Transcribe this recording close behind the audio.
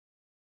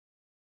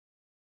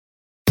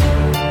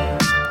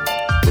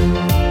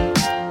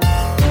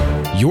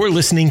You're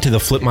listening to the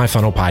Flip My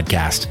Funnel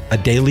podcast, a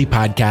daily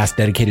podcast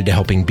dedicated to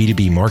helping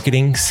B2B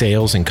marketing,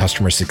 sales, and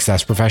customer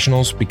success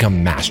professionals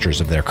become masters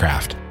of their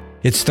craft.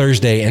 It's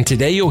Thursday, and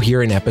today you'll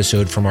hear an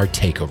episode from our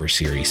Takeover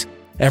series.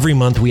 Every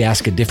month, we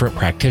ask a different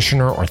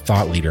practitioner or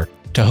thought leader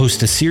to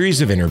host a series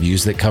of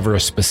interviews that cover a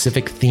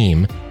specific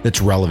theme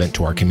that's relevant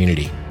to our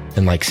community.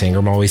 And like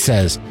Sangram always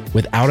says,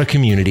 without a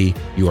community,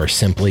 you are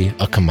simply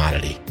a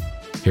commodity.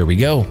 Here we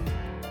go.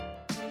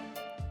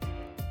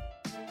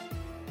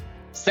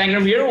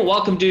 Sangram here.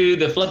 Welcome to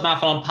the Flip My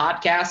Funnel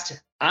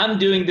podcast. I'm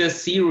doing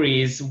this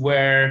series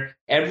where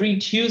every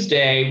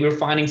Tuesday we're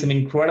finding some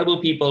incredible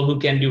people who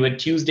can do a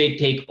Tuesday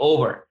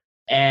takeover.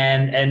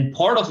 And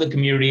part of the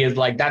community is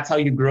like, that's how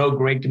you grow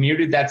great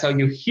community. That's how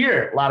you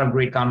hear a lot of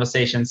great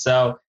conversations.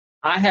 So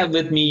I have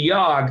with me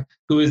Yog,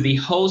 who is the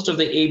host of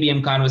the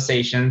ABM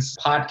Conversations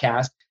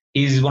podcast.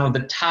 He's one of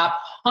the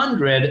top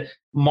 100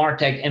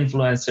 Martech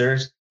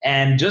influencers.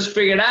 And just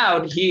figured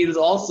out he is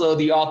also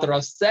the author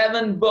of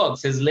 7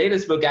 books. His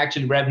latest book,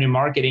 actually, Revenue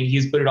Marketing,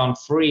 he's put it on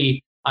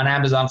free on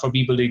Amazon for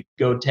people to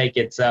go take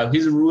it. So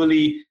he's a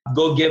really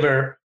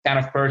go-giver kind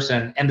of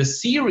person. And the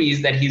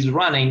series that he's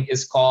running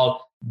is called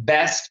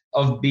Best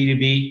of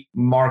B2B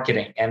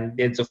Marketing. And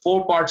it's a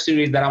 4-part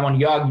series that I want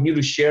you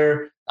to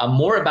share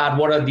more about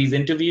what are these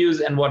interviews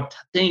and what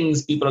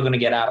things people are going to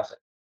get out of it.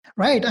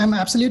 Right. I'm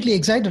absolutely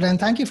excited. And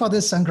thank you for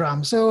this,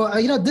 Sangram. So,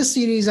 this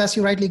series, as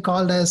you rightly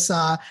called as,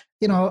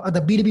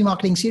 the B2B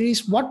marketing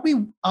series, what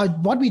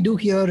we do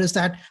here is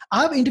that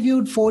I've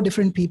interviewed 4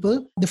 different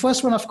people. The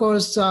first one, of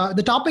course,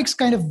 the topics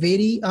kind of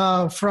vary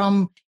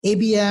from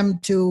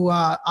ABM to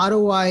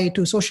ROI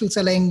to social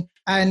selling.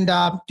 And,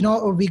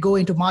 we go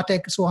into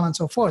Martech, so on and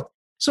so forth.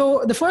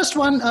 So the first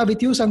one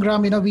with you,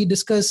 Sangram, we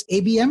discussed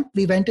ABM.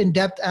 We went in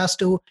depth as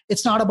to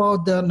it's not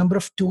about the number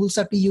of tools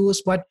that we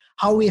use, but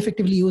how we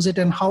effectively use it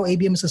and how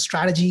ABM is a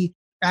strategy.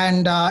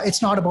 And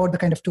it's not about the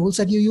kind of tools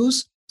that you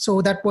use.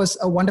 So that was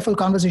a wonderful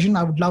conversation.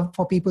 I would love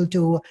for people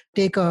to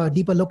take a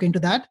deeper look into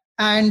that.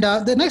 And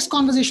the next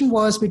conversation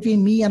was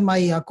between me and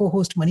my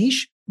co-host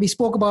Manish. We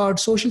spoke about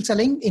social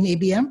selling in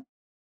ABM.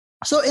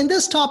 So in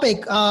this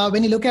topic,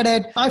 when you look at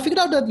it, I figured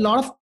out that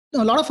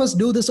a lot of us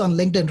do this on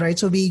LinkedIn, right?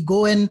 So we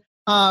go in,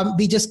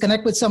 we just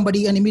connect with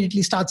somebody and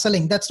immediately start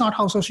selling. That's not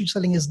how social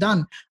selling is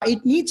done.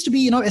 It needs to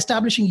be,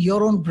 establishing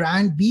your own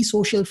brand, be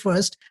social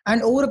first,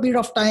 and over a period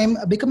of time,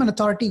 become an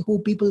authority who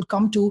people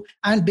come to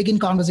and begin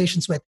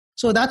conversations with.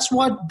 So that's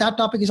what that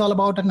topic is all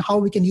about and how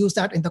we can use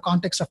that in the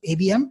context of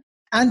ABM.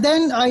 And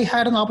then I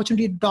had an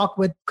opportunity to talk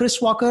with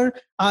Chris Walker.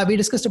 We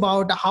discussed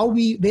about how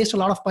we waste a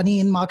lot of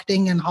money in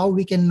marketing and how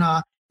we can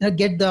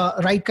get the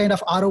right kind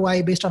of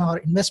ROI based on our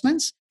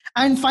investments.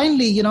 And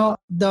finally,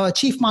 the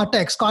Chief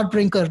Martech, Scott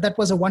Brinker, that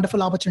was a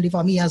wonderful opportunity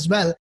for me as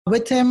well.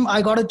 With him,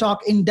 I got to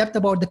talk in depth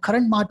about the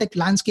current Martech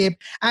landscape.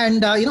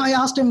 And, I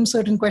asked him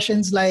certain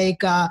questions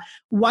like,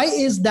 why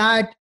is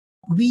that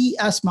we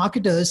as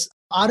marketers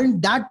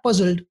aren't that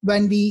puzzled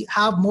when we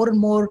have more and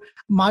more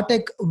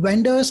Martech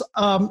vendors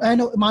and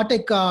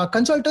Martech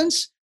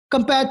consultants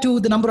compared to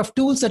the number of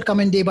tools that come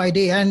in day by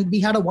day. And we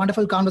had a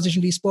wonderful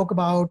conversation. We spoke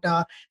about,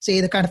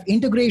 the kind of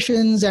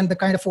integrations and the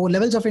kind of 4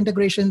 levels of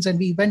integrations, and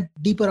we went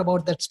deeper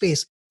about that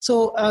space.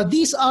 So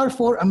these are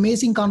 4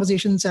 amazing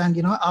conversations, and,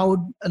 I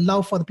would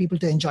love for the people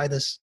to enjoy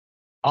this.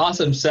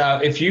 Awesome. So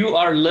if you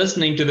are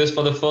listening to this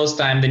for the first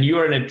time, then you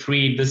are in a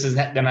treat. This is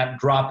going to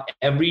drop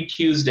every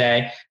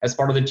Tuesday as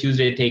part of the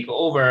Tuesday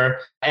Takeover.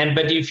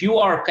 But if you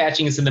are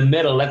catching us in the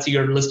middle, let's say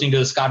you're listening to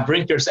the Scott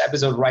Brinker's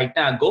episode right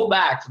now, go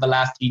back for the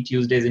last 3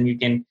 Tuesdays and you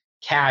can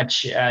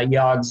catch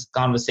Yog's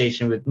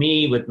conversation with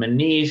me, with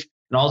Manish,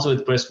 and also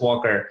with Chris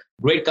Walker.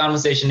 Great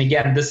conversation.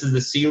 Again, this is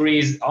the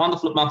series on the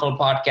Flip My Funnel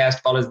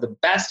podcast called The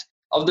Best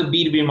of the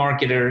B2B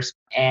Marketers.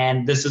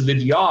 And this is with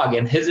Yog,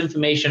 and his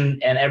information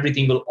and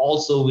everything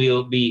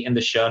will be in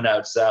the show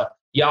notes. So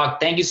Yog,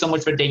 thank you so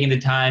much for taking the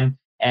time,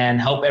 and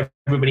help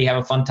everybody have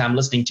a fun time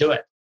listening to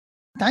it.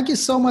 Thank you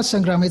so much,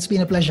 Sangram. It's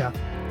been a pleasure.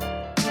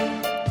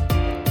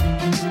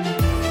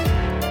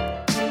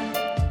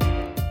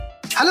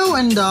 Hello,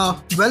 and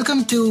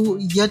welcome to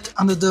yet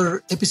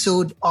another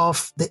episode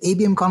of the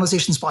ABM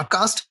Conversations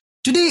podcast.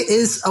 Today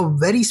is a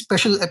very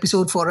special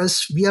episode for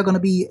us. We are going to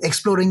be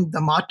exploring the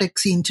Martech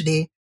scene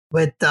today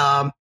with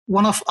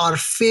one of our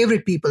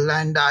favorite people.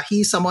 And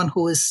he's someone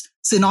who is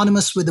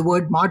synonymous with the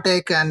word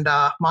Martech and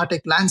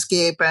Martech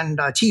landscape and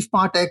Chief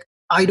Martech.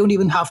 I don't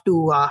even have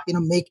to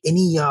make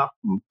any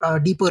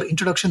deeper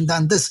introduction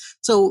than this.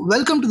 So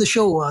welcome to the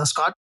show,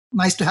 Scott.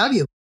 Nice to have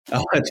you.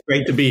 Oh, it's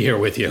great to be here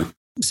with you.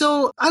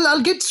 So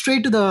I'll get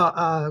straight to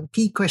the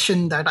key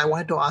question that I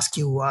wanted to ask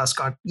you,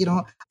 Scott.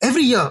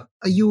 Every year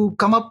you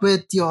come up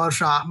with your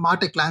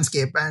Martech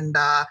landscape, and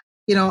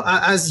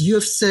as you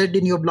have said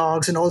in your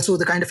blogs, and also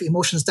the kind of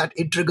emotions that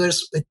it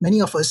triggers with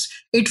many of us,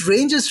 it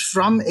ranges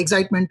from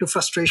excitement to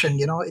frustration.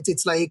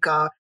 It's like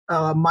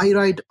a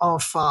myriad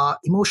of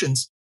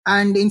emotions.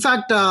 And in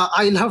fact,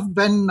 I love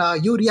when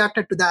you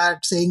reacted to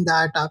that, saying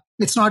that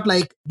it's not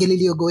like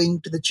Galileo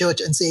going to the church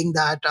and saying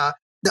that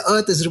the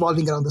earth is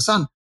revolving around the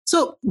sun.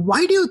 So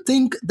why do you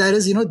think there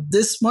is,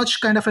 this much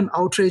kind of an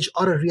outrage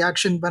or a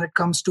reaction when it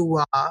comes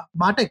to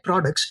Martech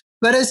products,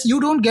 whereas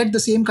you don't get the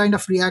same kind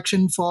of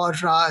reaction for,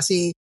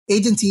 say,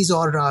 agencies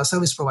or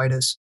service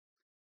providers?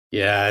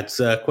 Yeah,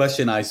 it's a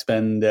question I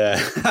spend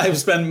I've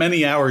spent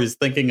many hours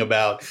thinking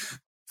about.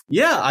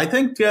 Yeah, I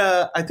think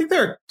there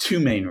are two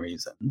main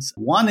reasons.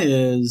 One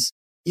is,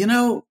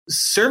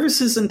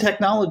 services and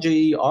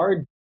technology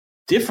are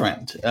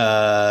different.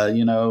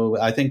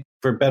 I think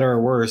for better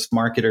or worse,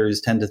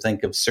 marketers tend to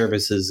think of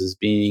services as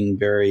being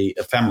very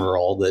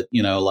ephemeral. That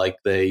like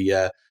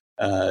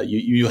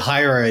you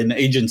hire an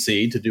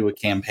agency to do a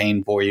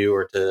campaign for you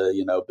or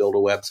to build a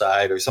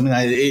website or something.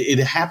 It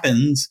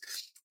happens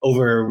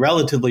over a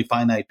relatively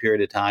finite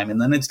period of time,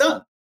 and then it's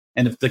done.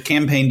 And if the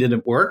campaign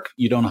didn't work,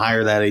 you don't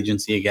hire that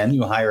agency again.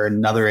 You hire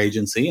another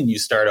agency and you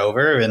start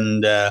over.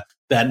 And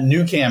that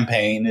new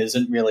campaign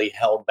isn't really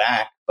held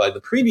back by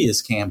the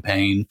previous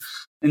campaign.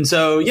 And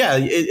so, yeah,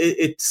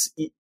 it's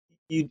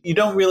you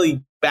don't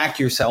really back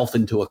yourself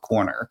into a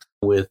corner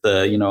with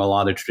a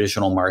lot of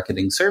traditional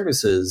marketing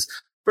services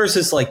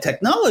versus like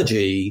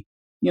technology.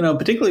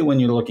 Particularly when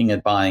you're looking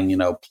at buying,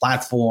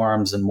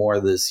 platforms and more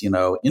of this,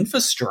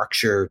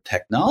 infrastructure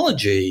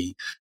technology.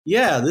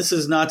 Yeah, this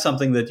is not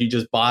something that you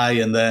just buy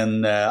and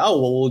then,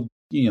 we'll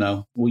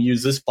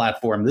use this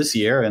platform this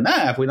year. And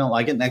if we don't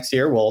like it next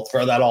year, we'll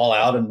throw that all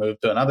out and move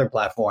to another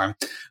platform.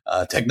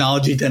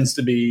 Technology tends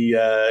to be,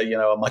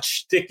 a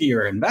much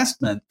stickier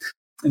investment.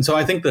 And so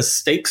I think the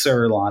stakes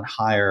are a lot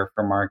higher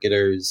for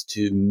marketers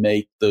to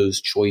make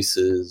those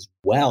choices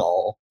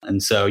well.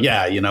 And so,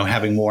 yeah,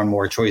 having more and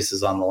more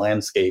choices on the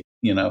landscape,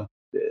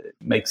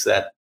 makes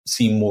that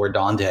seem more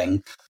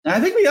daunting. And I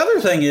think the other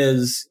thing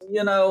is,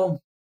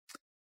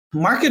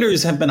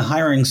 marketers have been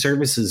hiring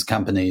services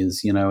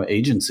companies,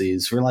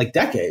 agencies for like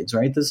decades,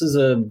 right? This is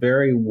a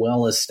very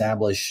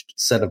well-established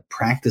set of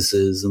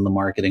practices in the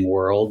marketing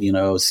world.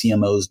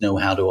 CMOs know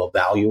how to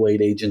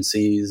evaluate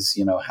agencies,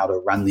 how to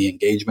run the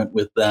engagement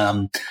with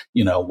them,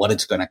 what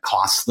it's going to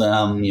cost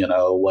them,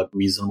 what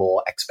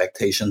reasonable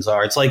expectations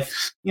are. It's like,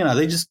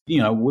 they just,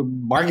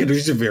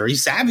 marketers are very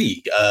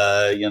savvy,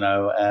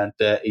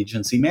 at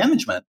agency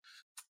management.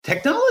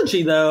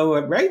 Technology, though,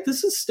 right?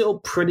 This is still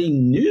pretty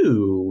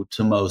new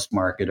to most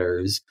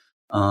marketers.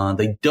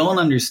 They don't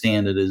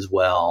understand it as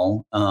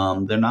well.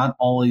 They're not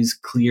always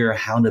clear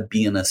how to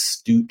be an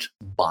astute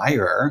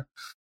buyer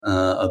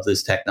of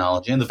this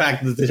technology. And the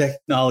fact that the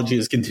technology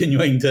is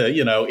continuing to,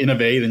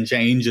 innovate and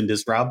change and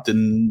disrupt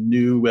and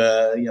new,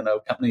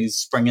 companies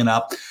springing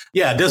up.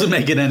 Yeah, it doesn't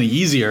make it any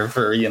easier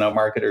for,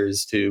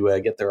 marketers to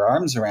get their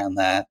arms around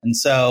that. And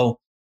so,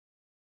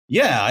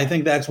 yeah, I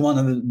think that's one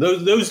of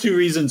those two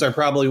reasons are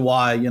probably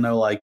why,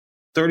 like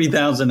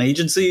 30,000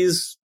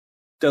 agencies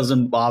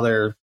doesn't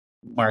bother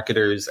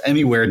marketers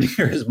anywhere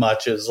near as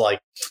much as like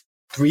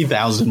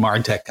 3,000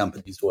 Martech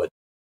companies would.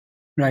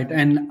 Right.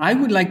 And I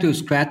would like to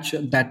scratch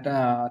that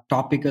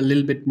topic a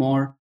little bit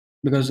more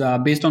because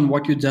based on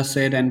what you just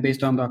said and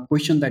based on the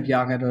question that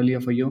Yag had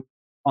earlier for you,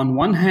 on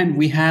one hand,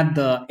 we have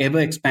the ever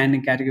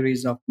expanding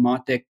categories of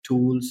Martech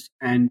tools,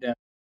 and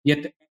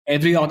yet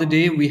every other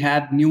day we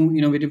have new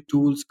innovative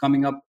tools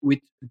coming up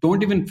which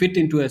don't even fit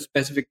into a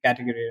specific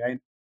category, right?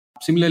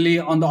 Similarly,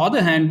 on the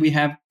other hand, we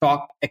have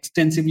talked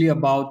extensively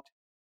about,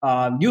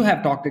 you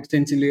have talked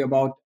extensively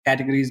about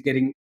categories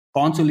getting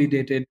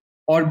consolidated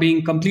or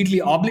being completely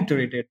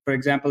obliterated. For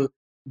example,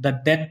 the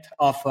death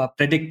of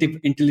predictive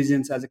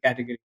intelligence as a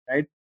category,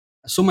 right?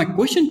 So my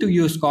question to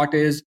you, Scott,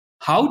 is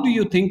how do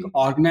you think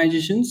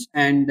organizations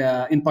and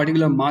in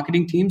particular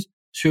marketing teams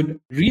should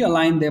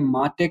realign their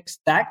MarTech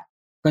stack,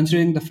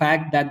 considering the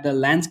fact that the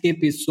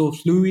landscape is so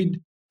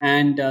fluid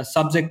and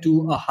subject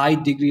to a high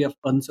degree of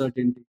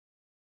uncertainty?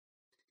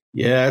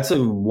 Yeah, it's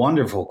a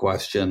wonderful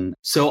question.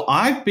 So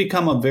I've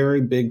become a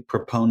very big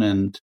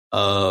proponent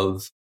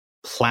of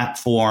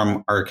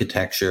platform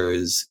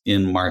architectures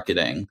in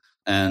marketing.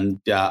 And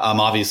I'm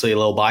obviously a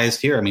little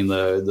biased here. I mean,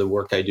 the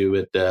work I do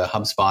at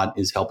HubSpot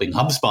is helping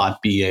HubSpot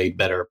be a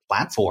better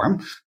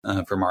platform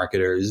for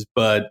marketers.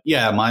 But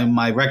yeah,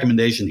 my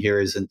recommendation here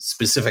isn't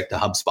specific to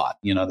HubSpot.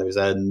 There's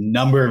a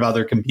number of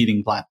other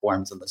competing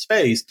platforms in the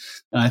space.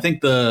 And I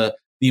think the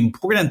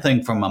important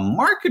thing from a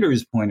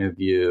marketer's point of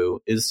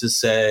view is to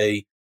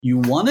say, you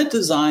want to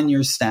design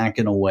your stack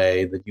in a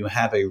way that you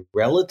have a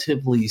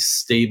relatively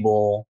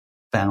stable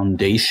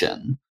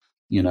foundation,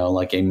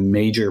 like a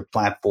major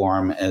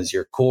platform as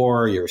your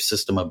core, your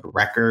system of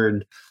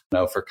record,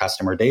 for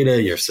customer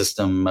data, your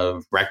system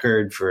of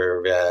record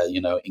for,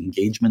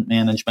 engagement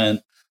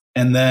management.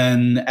 And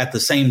then at the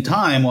same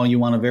time, while you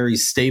want a very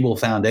stable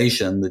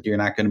foundation that you're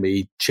not going to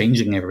be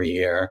changing every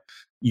year,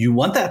 you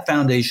want that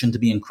foundation to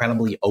be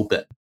incredibly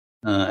open.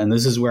 And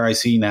this is where I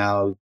see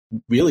now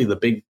really the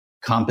big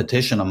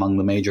competition among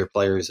the major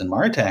players in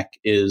MarTech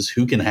is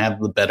who can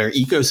have the better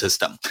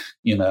ecosystem,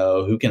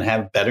 who can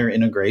have better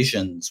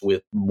integrations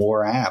with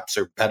more apps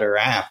or better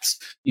apps,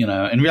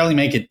 and really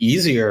make it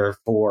easier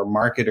for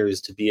marketers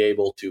to be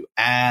able to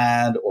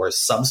add or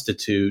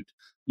substitute,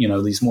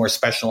 these more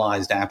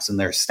specialized apps in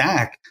their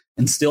stack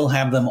and still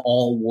have them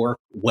all work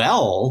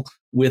well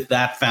with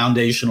that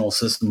foundational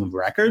system of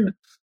record.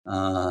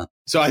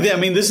 So I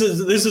mean, this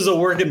is a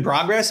work in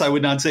progress. I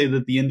would not say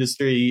that the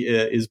industry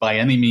is by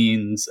any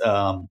means,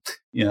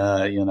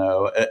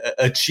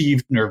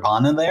 achieved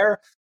nirvana there.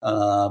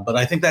 But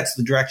I think that's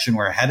the direction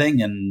we're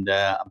heading, and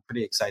I'm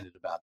pretty excited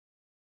about it.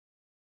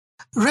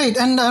 Right,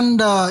 and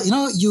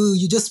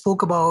you just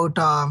spoke about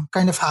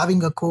kind of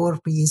having a core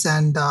piece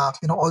and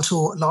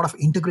also a lot of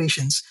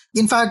integrations.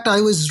 In fact,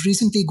 I was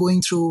recently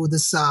going through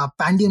this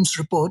Pandium's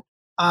report,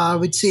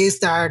 which says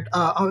that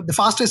the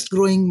fastest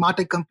growing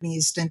Martech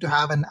companies tend to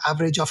have an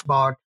average of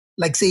about,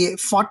 like, say,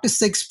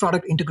 46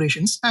 product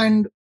integrations,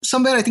 and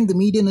somewhere I think the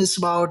median is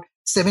about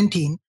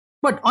 17.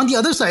 But on the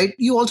other side,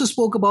 you also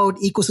spoke about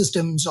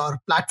ecosystems or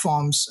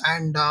platforms,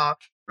 and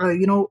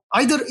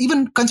either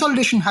even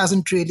consolidation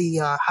hasn't really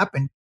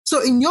happened.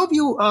 So, in your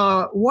view,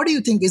 what do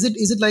you think? Is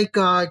it like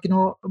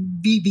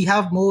we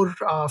have more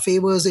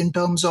favors in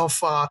terms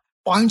of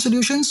point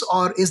solutions,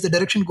 or is the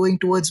direction going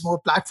towards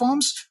more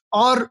platforms,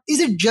 or is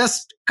it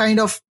just kind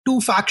of two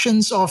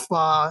factions of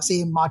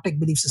say Martech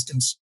belief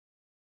systems?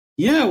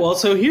 Yeah, well,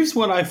 so here's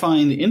what I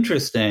find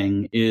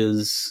interesting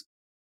is,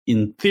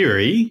 in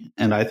theory,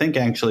 and I think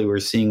actually we're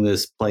seeing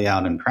this play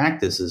out in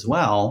practice as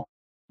well,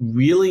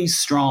 really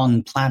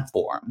strong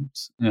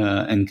platforms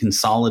and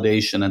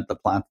consolidation at the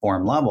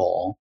platform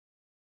level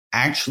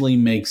actually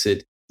makes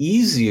it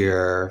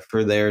easier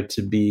for there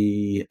to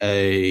be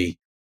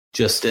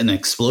just an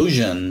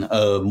explosion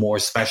of more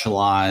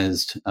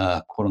specialized,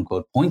 quote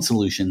unquote, point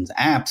solutions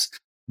apps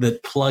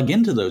that plug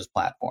into those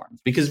platforms.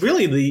 Because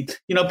really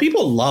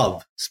people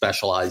love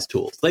specialized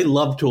tools. They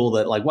love tool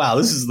that, like, wow,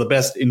 this is the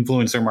best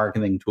influencer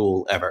marketing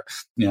tool ever.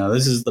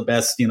 This is the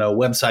best,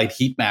 website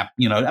heat map.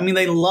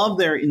 They love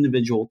their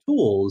individual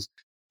tools.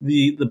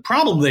 The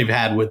problem they've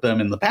had with them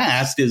in the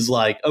past is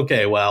like,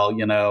 okay, well,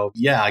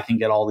 I can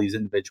get all these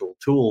individual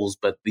tools,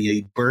 but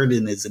the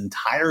burden is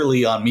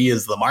entirely on me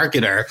as the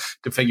marketer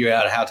to figure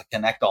out how to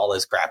connect all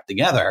this crap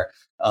together.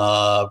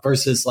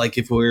 Versus like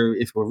if we're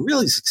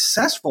really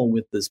successful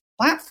with this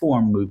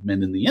platform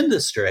movement in the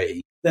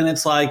industry, then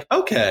it's like,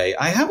 okay,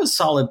 I have a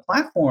solid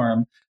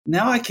platform.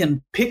 Now I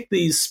can pick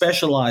these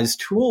specialized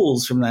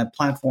tools from that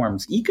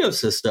platform's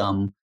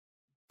ecosystem.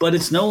 But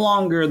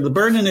the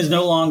burden is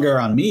no longer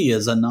on me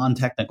as a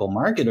non-technical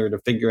marketer to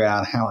figure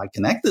out how I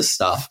connect this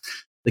stuff.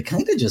 They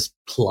kind of just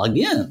plug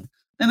in.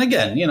 And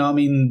again,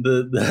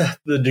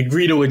 the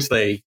degree to which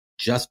they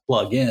just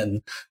plug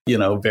in,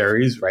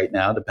 varies right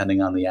now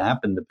depending on the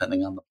app and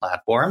depending on the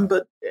platform.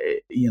 But,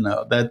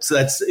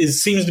 it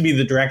seems to be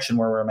the direction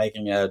where we're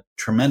making a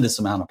tremendous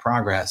amount of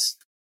progress.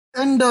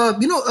 And,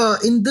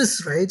 in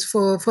this, right,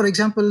 for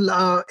example,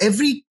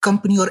 every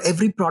company or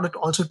every product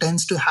also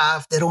tends to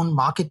have their own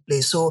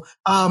marketplace. So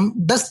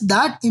does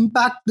that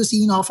impact the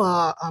scene of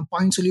a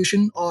point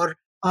solution, or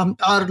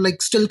are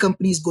like still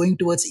companies going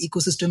towards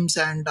ecosystems?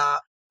 And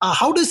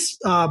how does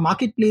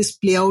marketplace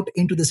play out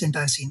into this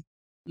entire scene?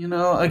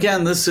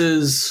 Again, this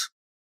is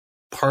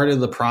part of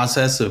the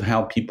process of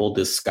how people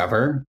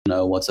discover,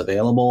 what's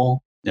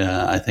available.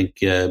 I think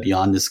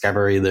beyond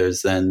discovery,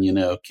 there's then,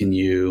 can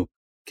you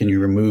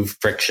remove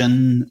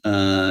friction,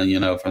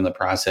 from the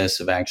process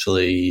of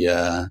actually,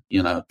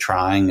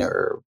 trying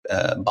or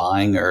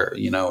buying or,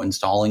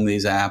 installing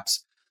these apps?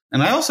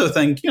 And I also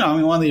think,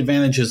 one of the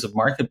advantages of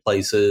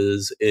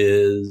marketplaces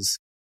is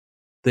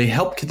they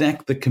help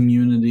connect the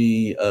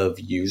community of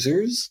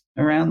users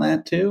around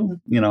that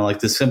too. Like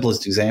the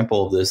simplest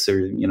example of this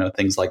are,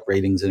 things like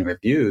ratings and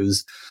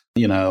reviews.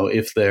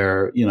 If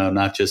they're,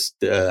 not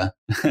just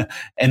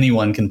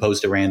anyone can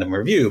post a random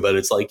review, but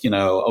it's like,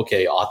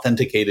 okay,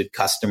 authenticated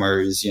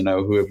customers,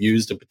 who have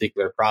used a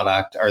particular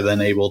product are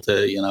then able to,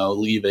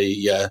 leave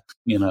a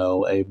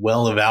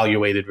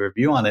well-evaluated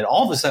review on it.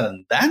 All of a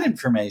sudden, that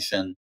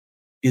information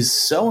is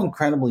so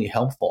incredibly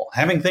helpful.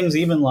 Having things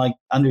even like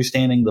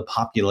understanding the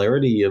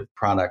popularity of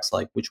products,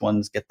 like which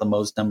ones get the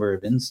most number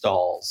of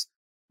installs.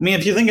 I mean,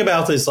 if you think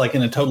about this like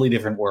in a totally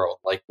different world,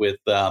 like with,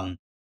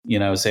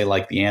 say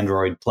like the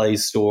Android Play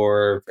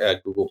Store,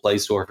 Google Play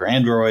Store for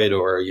Android,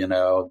 or,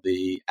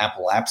 the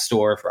Apple App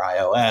Store for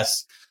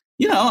iOS,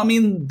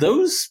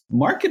 those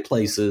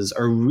marketplaces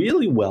are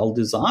really well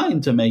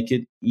designed to make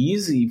it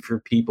easy for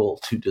people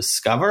to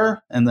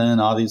discover and then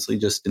obviously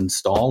just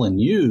install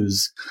and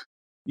use.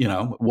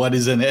 What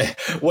is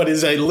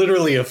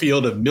literally a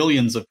field of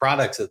millions of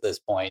products at this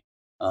point.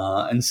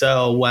 And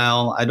so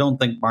while I don't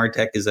think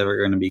Martech is ever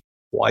going to be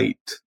quite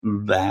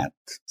that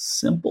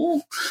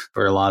simple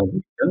for a lot of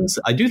reasons,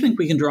 I do think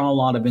we can draw a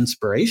lot of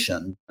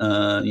inspiration,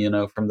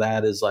 from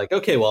that. Is like,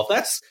 okay, well,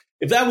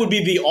 if that would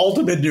be the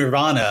ultimate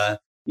nirvana,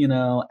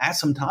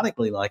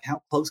 asymptotically, like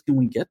how close can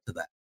we get to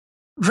that?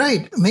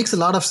 Right. Makes a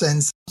lot of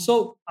sense.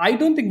 So I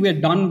don't think we're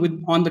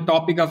done on the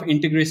topic of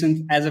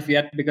integrations as of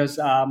yet, because,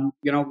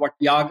 what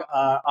Yag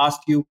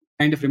asked you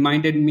kind of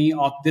reminded me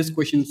of this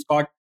question,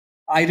 Scott.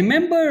 I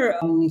remember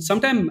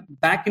sometime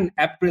back in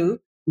April,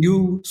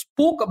 you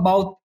spoke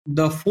about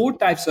the 4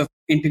 types of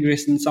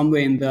integration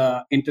somewhere in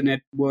the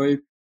internet world.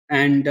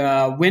 And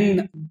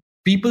when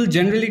people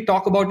generally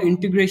talk about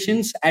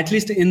integrations, at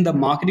least in the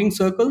marketing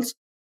circles.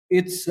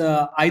 It's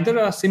either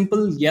a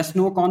simple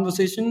yes-no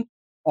conversation,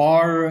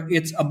 or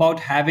it's about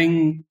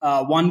having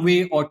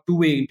one-way or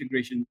two-way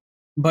integration.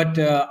 But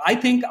I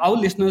think our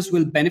listeners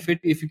will benefit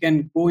if you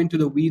can go into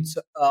the weeds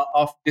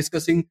of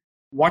discussing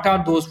what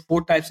are those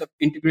four types of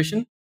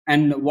integration.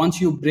 And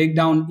once you break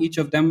down each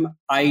of them,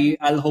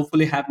 I'll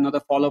hopefully have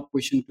another follow-up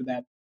question to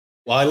that.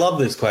 Well, I love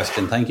this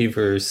question. Thank you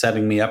for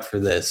setting me up for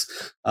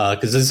this,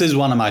 because this is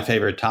one of my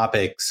favorite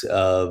topics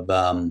of,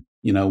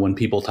 when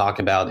people talk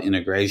about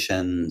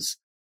integrations.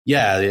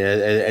 Yeah,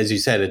 as you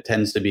said, it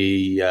tends to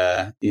be,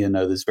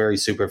 this very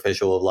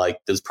superficial of like,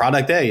 does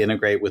product A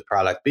integrate with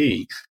product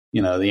B?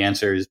 The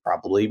answer is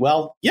probably,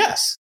 well,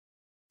 yes.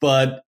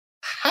 But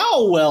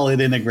how well it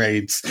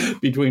integrates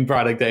between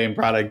product A and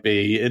product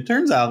B, it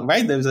turns out,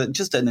 right, there's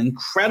just an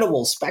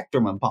incredible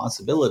spectrum of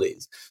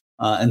possibilities.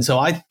 And so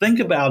I think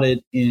about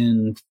it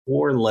in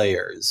 4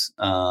 layers: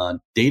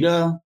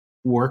 data,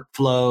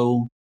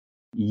 workflow,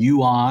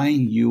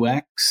 UI,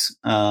 UX,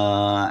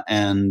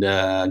 and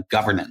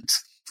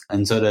governance.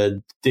 And so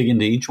to dig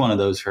into each one of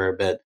those for a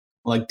bit,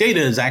 like data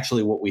is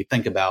actually what we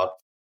think about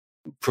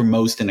for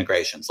most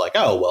integrations. Like,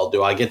 oh, well,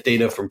 do I get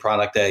data from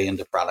product A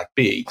into product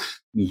B?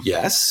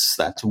 Yes,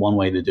 that's one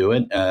way to do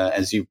it.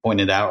 As you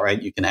pointed out, right,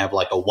 you can have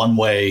like a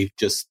one-way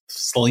just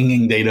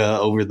slinging data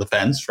over the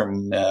fence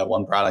from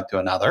one product to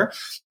another,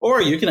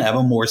 or you can have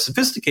a more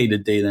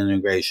sophisticated data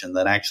integration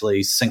that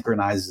actually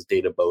synchronizes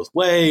data both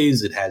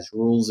ways. It has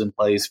rules in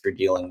place for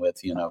dealing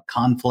with,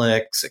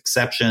 conflicts,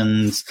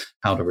 exceptions,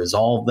 how to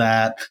resolve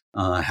that,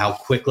 how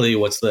quickly,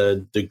 what's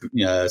the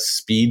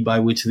speed by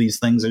which these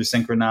things are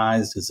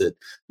synchronized? Is it,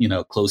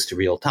 close to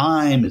real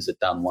time? Is it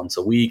done once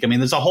a week? I mean,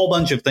 there's a whole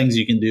bunch of things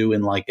you can do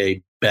in like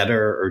a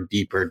better or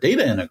deeper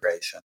data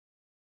integration.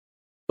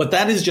 But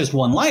that is just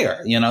one layer.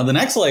 The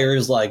next layer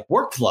is like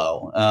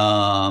workflow.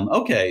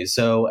 Okay,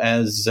 so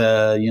as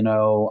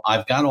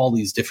I've got all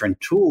these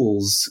different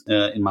tools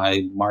in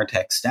my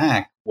Martech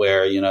stack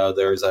where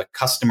there's a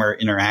customer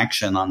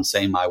interaction on,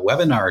 say, my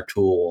webinar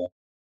tool.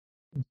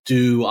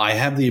 Do I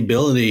have the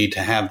ability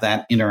to have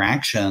that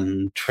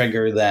interaction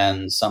trigger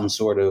then some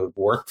sort of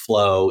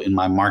workflow in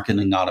my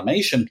marketing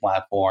automation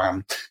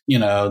platform,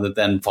 that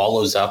then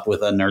follows up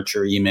with a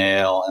nurture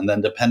email? And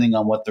then depending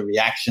on what the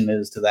reaction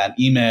is to that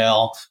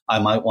email, I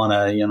might want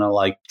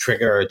to,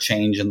 trigger a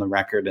change in the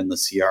record in the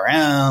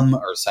CRM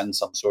or send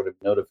some sort of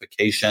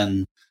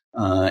notification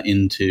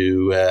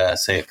into,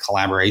 say, a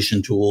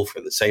collaboration tool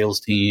for the sales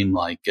team,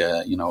 like,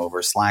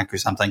 over Slack or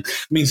something.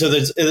 I mean, so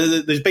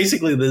there's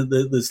basically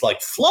this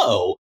like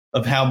flow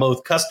of how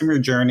both customer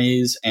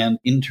journeys and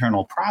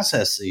internal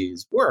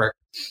processes work.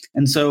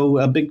 And so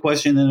a big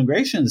question in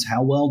integration is,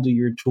 how well do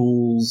your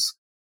tools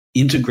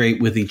integrate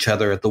with each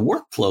other at the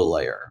workflow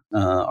layer?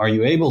 Are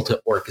you able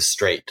to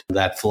orchestrate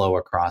that flow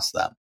across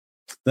them?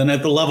 Then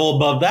at the level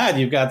above that,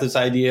 you've got this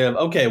idea of,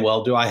 okay,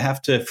 well, do I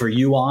have to, for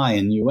UI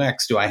and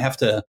UX, do I have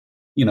to,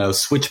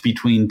 switch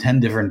between 10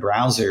 different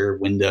browser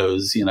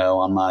windows,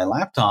 on my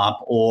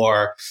laptop?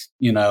 Or,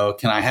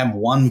 can I have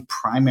one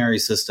primary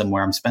system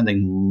where I'm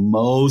spending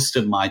most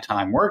of my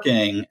time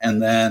working,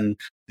 and then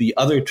the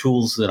other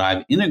tools that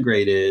I've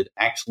integrated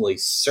actually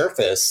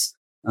surface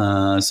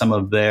some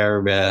of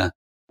their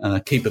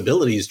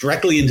capabilities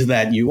directly into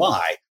that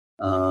UI?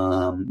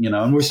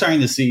 And we're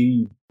starting to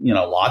see,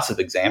 lots of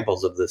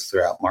examples of this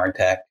throughout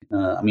Martech.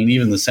 I mean,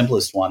 even the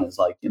simplest one is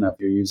like, if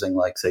you're using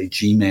like, say,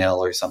 Gmail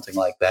or something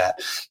like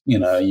that,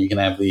 you can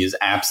have these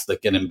apps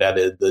that get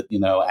embedded that,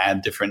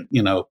 add different,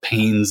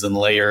 panes and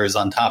layers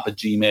on top of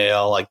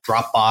Gmail, like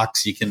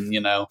Dropbox. You can,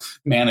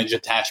 manage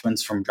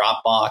attachments from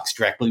Dropbox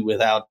directly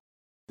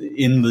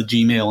in the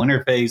Gmail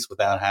interface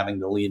without having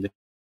to leave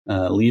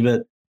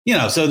it.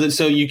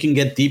 So you can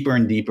get deeper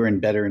and deeper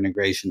and better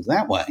integrations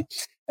that way.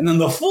 And then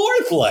the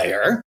fourth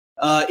layer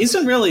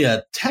isn't really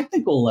a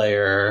technical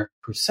layer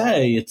per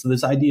se. It's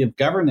this idea of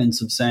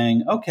governance, of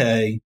saying,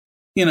 okay,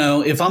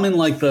 if I'm in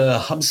like the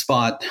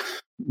HubSpot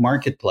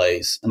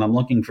marketplace and I'm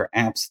looking for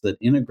apps that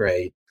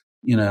integrate,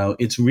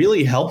 it's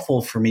really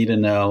helpful for me to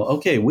know,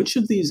 okay, which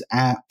of these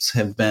apps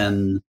have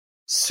been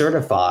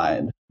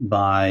certified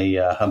by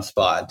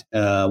HubSpot?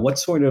 What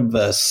sort of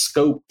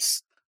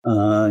scopes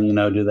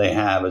do they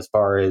have as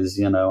far as,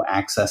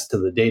 access to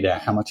the data?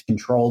 How much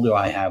control do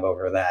I have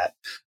over that?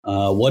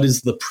 What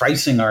is the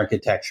pricing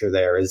architecture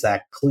there? Is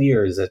that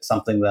clear? Is it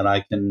something that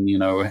I can,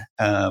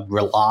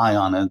 rely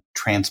on a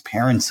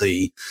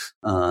transparency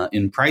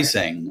in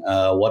pricing?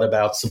 What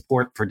about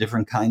support for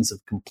different kinds of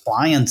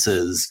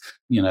compliances?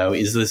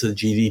 Is this a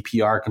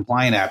GDPR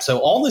compliant app? So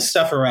all this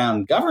stuff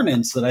around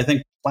governance that I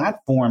think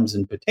platforms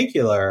in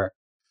particular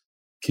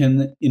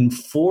can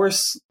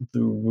enforce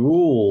the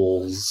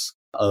rules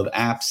of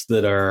apps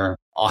that are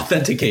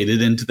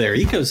authenticated into their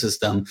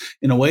ecosystem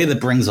in a way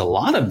that brings a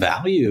lot of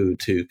value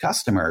to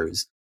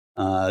customers.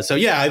 So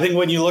I think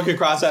when you look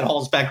across that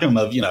whole spectrum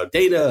of,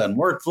 data and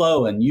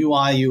workflow and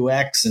UI,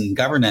 UX and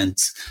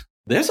governance,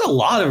 there's a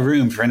lot of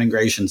room for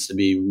integrations to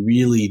be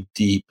really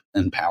deep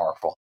and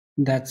powerful.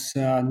 That's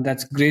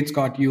great,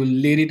 Scott. You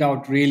laid it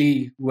out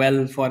really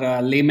well for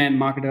a layman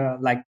marketer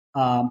like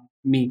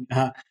me.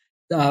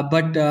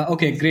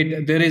 Okay,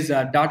 great. There is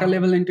data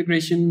level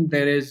integration.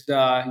 There is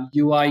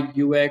UI,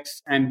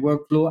 UX, and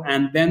workflow,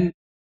 and then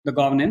the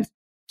governance.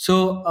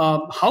 So,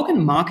 how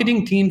can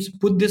marketing teams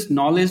put this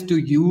knowledge to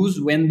use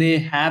when they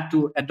have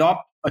to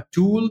adopt a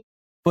tool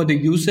for the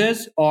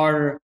users,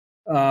 or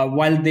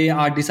while they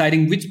are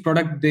deciding which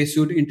product they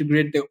should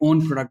integrate their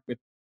own product with?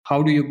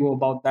 How do you go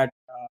about that,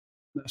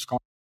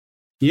 Scott?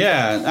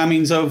 Yeah, I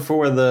mean, so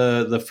for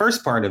the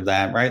first part of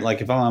that, right?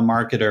 Like if I'm a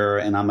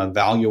marketer and I'm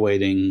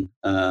evaluating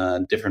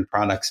different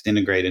products to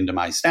integrate into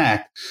my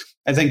stack,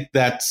 I think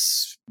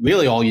that's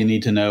really all you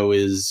need to know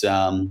is,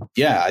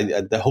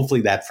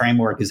 hopefully that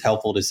framework is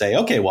helpful to say,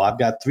 okay, well, I've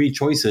got three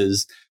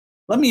choices.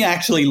 Let me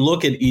actually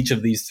look at each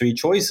of these three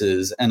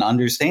choices and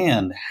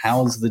understand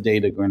how's the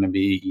data going to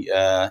be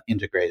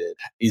integrated.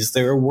 Is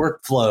there a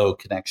workflow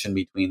connection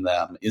between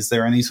them? Is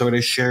there any sort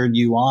of shared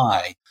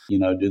UI?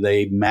 Do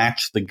they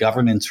match the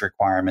governance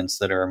requirements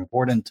that are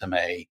important to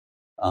me?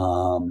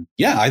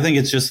 I think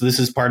it's just, this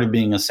is part of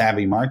being a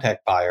savvy Martech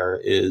buyer,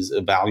 is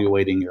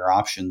evaluating your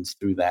options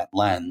through that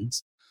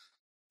lens.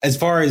 As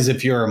far as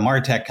if you're a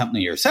Martech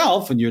company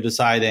yourself and you're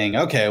deciding,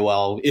 okay,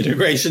 well,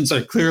 integrations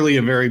are clearly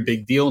a very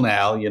big deal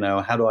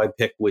now. How do I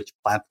pick which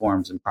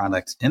platforms and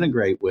products to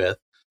integrate with?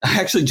 I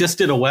actually just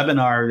did a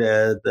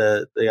webinar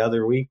the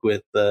other week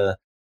with the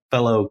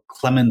fellow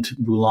Clement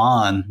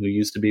Boulan, who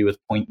used to be with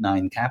Point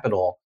Nine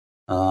Capital.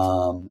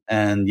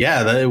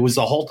 It was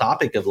the whole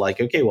topic of like,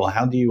 okay, well,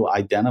 how do you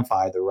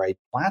identify the right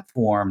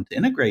platform to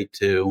integrate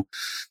to?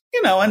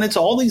 And it's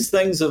all these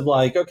things of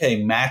like,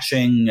 okay,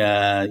 matching,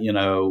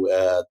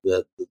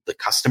 the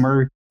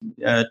customer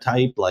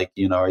type, like,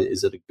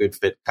 is it a good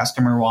fit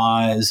customer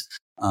wise?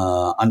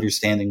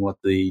 Understanding what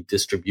the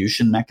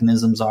distribution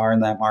mechanisms are in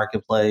that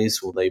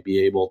marketplace. Will they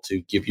be able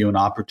to give you an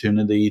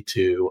opportunity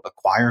to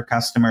acquire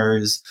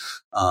customers?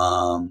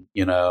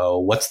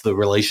 What's the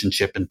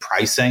relationship in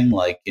pricing?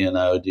 Like,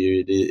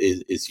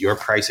 is your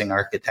pricing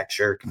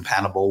architecture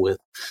compatible with,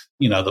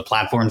 the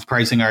platform's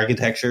pricing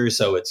architecture?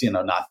 So it's,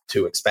 not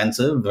too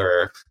expensive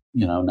or,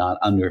 not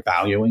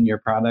undervaluing your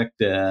product.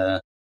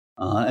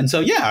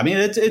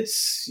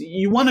 It's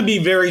you want to be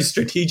very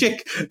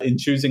strategic in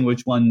choosing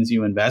which ones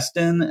you invest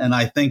in. And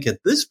I think at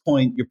this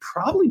point, you're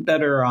probably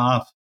better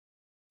off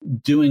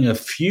doing a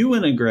few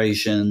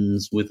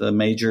integrations with a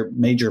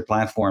major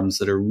platforms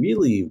that are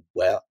really,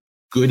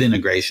 good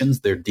integrations.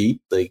 They're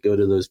deep. They go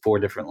to those 4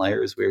 different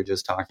layers we were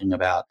just talking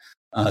about,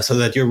 so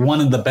that you're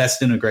one of the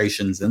best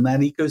integrations in that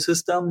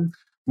ecosystem,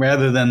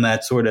 rather than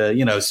that sort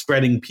of,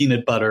 spreading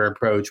peanut butter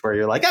approach where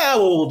you're like,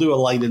 we'll do a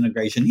light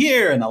integration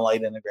here and a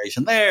light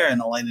integration there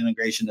and a light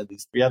integration of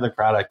these 3 other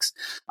products.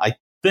 I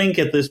think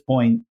at this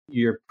point,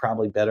 you're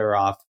probably better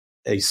off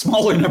a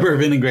smaller number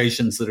of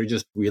integrations that are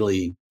just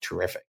really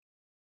terrific.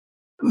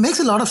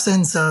 Makes a lot of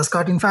sense,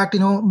 Scott. In fact,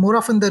 more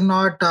often than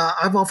not,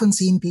 I've often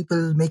seen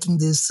people making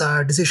these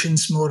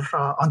decisions more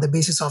on the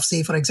basis of,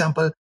 say, for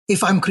example,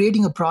 if I'm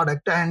creating a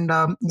product and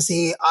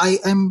say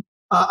I'm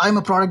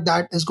a product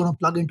that is going to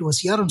plug into a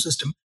CRM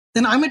system,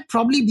 then I might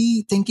probably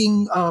be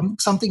thinking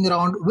something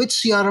around which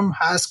CRM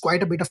has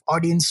quite a bit of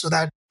audience so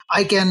that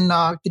I can,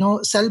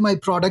 sell my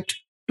product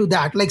to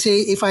that. Like say,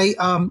 if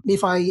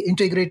I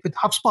integrate with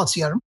HubSpot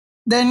CRM,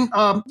 then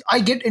I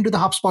get into the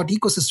HubSpot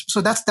ecosystem. So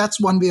that's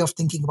one way of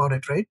thinking about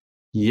it, right?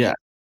 Yeah.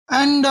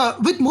 And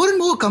with more and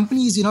more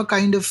companies,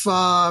 kind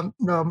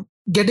of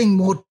getting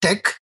more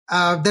tech,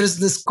 there is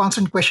this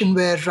constant question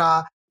where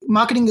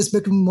marketing is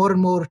becoming more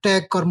and more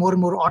tech or more and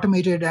more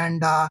automated,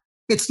 and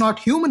it's not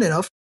human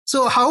enough.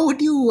 So how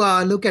would you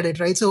look at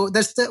it, right? So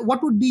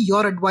what would be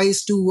your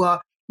advice to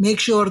make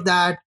sure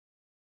that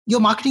your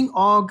marketing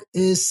org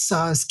is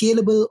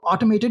scalable,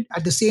 automated,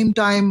 at the same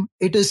time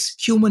it is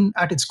human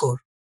at its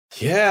core?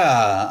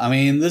 Yeah, I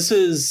mean, this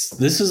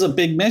is a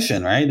big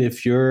mission, right?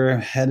 If you're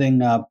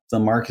heading up the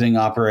marketing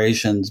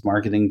operations,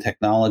 marketing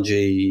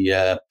technology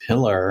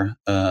pillar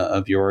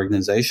of your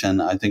organization,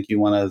 I think you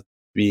want to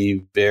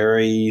be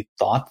very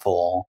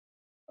thoughtful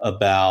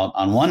about,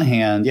 on one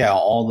hand,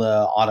 all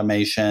the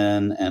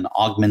automation and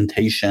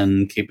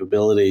augmentation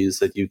capabilities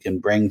that you can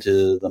bring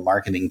to the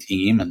marketing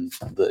team and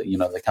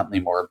the company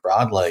more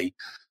broadly.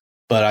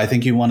 But I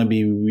think you want to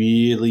be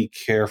really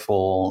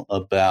careful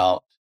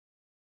about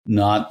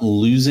not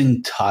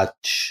losing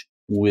touch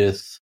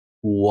with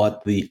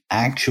what the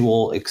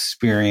actual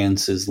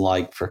experience is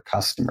like for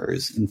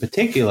customers. In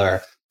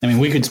particular, I mean,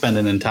 we could spend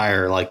an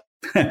entire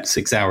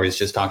 6 hours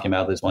just talking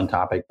about this one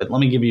topic, but let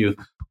me give you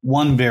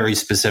one very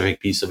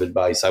specific piece of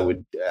advice I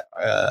would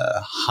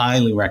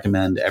highly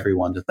recommend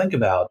everyone to think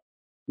about,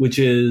 which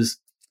is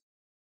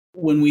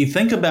when we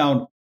think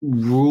about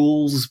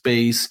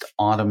rules-based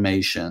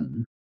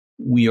automation,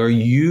 we are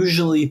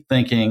usually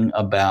thinking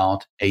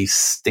about a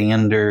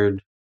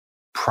standard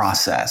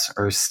process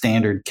or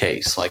standard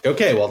case. Like,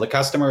 okay, well, the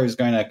customer is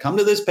going to come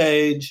to this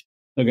page.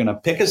 They're going to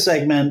pick a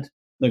segment.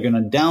 They're going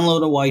to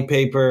download a white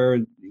paper,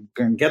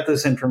 going to get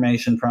this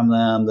information from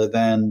them. They're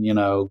then,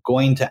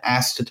 going to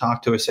ask to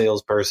talk to a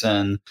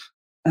salesperson,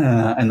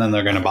 and then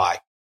they're going to buy.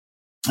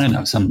 I don't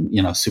know, some,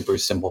 super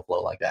simple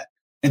flow like that.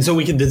 And so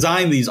we can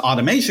design these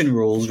automation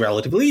rules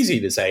relatively easy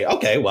to say,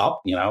 okay,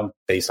 well,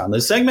 based on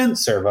this segment,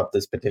 serve up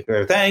this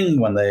particular thing.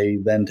 When they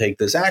then take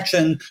this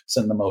action,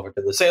 send them over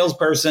to the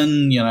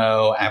salesperson,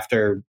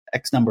 after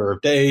X number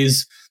of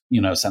days,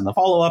 send the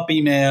follow-up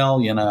email,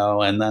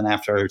 and then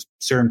after a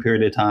certain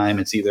period of time,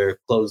 it's either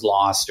close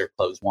lost or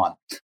close won.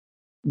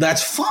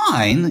 That's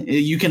fine.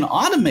 You can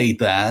automate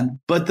that.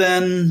 But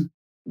then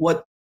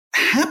what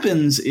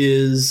happens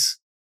is,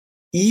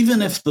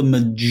 even if the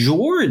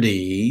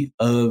majority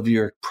of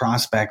your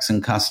prospects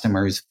and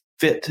customers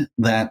fit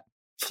that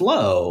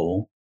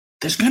flow,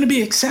 there's going to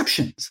be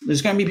exceptions.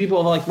 There's going to be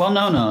people like, well,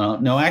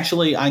 no.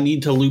 Actually, I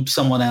need to loop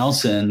someone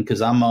else in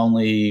because I'm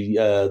only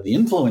the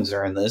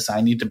influencer in this.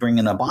 I need to bring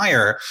in a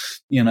buyer,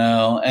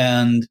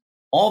 and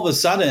all of a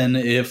sudden,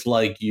 if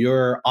like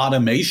your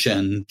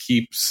automation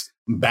keeps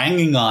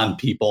banging on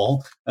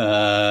people,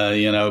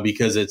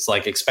 because it's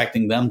like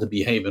expecting them to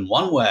behave in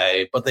one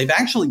way, but they've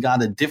actually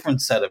got a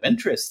different set of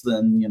interests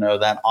than,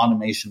 that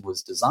automation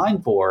was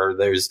designed for.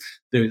 There's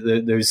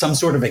some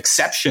sort of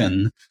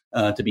exception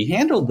to be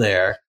handled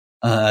there.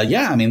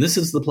 This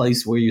is the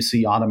place where you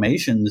see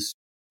automations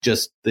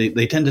just,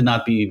 they tend to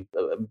not be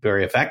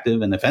very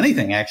effective. And if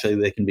anything, actually,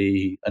 they can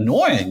be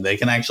annoying. They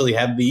can actually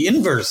have the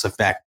inverse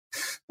effect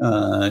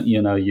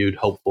you'd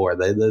hope for.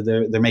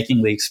 They're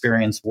making the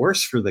experience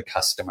worse for the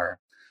customer.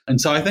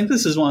 And so I think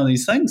this is one of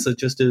these things that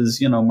just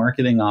is,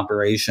 marketing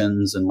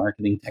operations and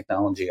marketing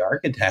technology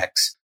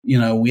architects,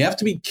 we have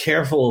to be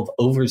careful of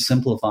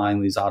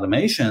oversimplifying these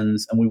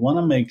automations. And we want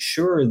to make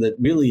sure that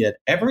really at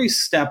every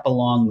step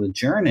along the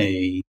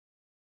journey,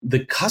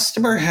 the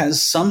customer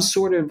has some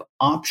sort of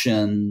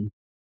option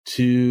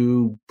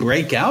to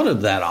break out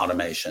of that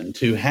automation,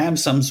 to have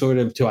some sort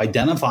of, to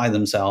identify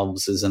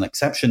themselves as an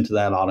exception to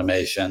that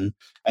automation,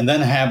 and then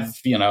have,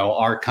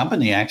 our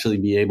company actually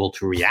be able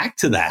to react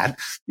to that,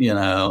 in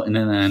an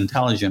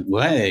intelligent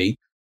way.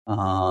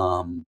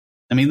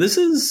 This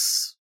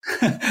is,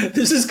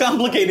 this is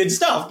complicated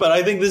stuff, but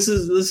I think this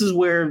is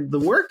where the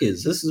work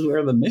is. This is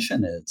where the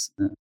mission is.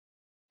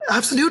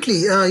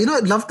 Absolutely. I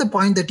love the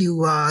point that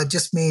you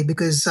just made,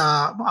 because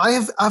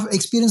I've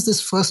experienced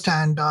this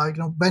firsthand.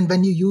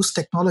 When you use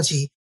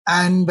technology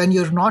and when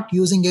you're not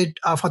using it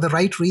for the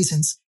right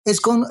reasons, it's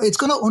going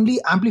to only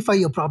amplify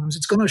your problems.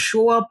 It's going to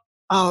show up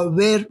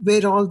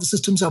where all the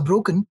systems are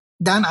broken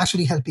than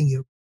actually helping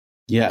you.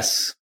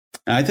 Yes.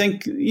 I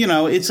think,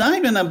 it's not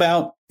even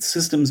about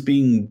systems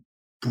being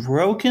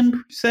broken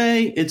per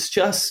se. It's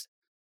just,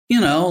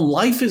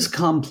 life is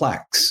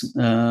complex.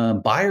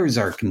 Buyers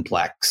are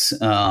complex,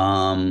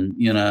 and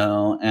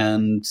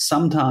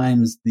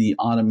sometimes the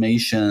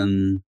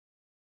automation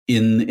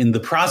in the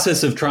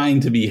process of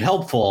trying to be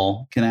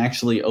helpful can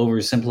actually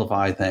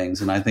oversimplify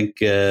things. And I think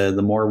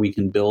the more we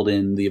can build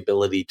in the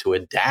ability to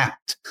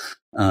adapt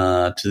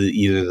to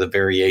either the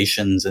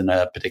variations in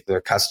a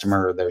particular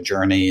customer or their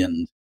journey,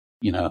 and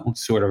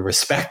sort of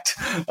respect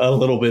a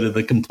little bit of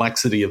the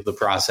complexity of the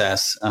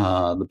process,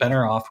 the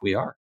better off we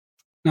are.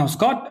 Now,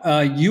 Scott,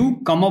 you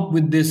come up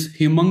with this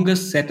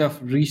humongous set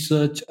of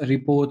research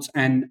reports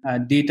and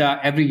data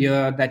every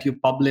year that you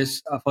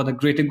publish for the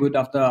greater good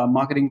of the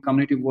marketing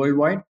community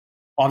worldwide.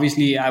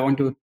 Obviously, I want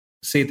to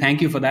say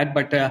thank you for that.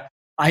 But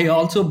I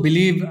also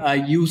believe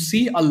you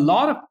see a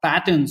lot of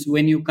patterns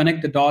when you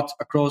connect the dots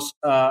across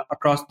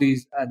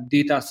these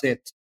data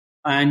sets.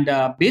 And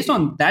based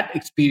on that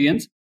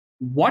experience,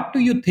 what do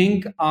you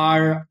think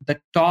are the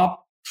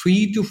top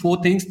 3 to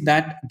 4 things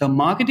that the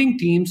marketing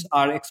teams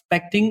are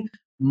expecting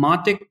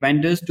Martech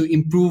vendors to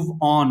improve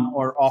on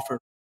or offer?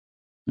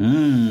 All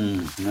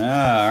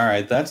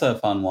right. That's a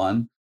fun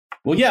one.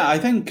 Well, yeah, I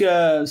think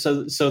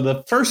so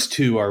the first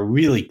 2 are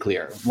really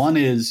clear. One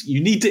is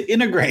you need to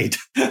integrate.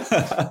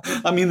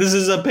 This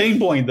is a pain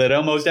point that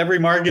almost every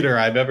marketer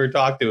I've ever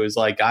talked to is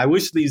like, I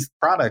wish these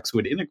products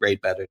would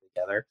integrate better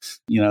together.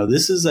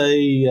 This is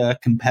a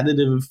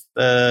competitive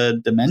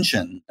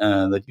dimension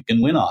that you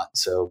can win on.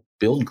 So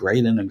build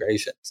great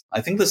integrations.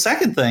 I think the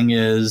second thing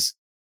is,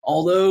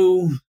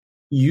 although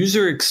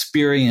user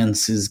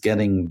experience is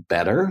getting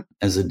better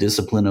as a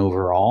discipline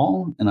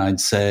overall, and I'd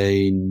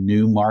say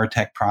new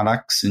MarTech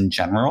products in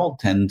general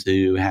tend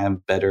to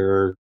have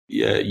better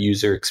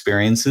user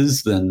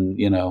experiences than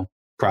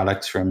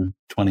products from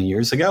 20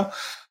 years ago.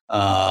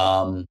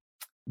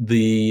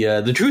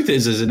 The truth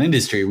is, as an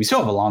industry, we still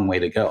have a long way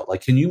to go.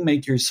 Like, can you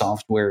make your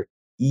software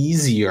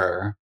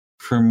easier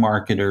for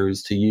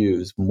marketers to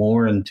use,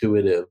 more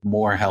intuitive,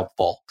 more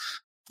helpful?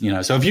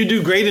 So if you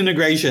do great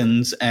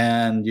integrations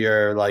and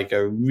you're like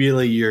your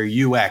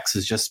UX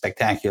is just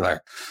spectacular,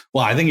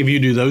 well, I think if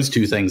you do those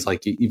 2 things,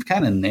 like you've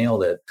kind of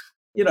nailed it.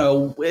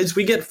 As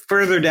we get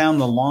further down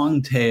the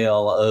long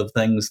tail of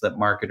things that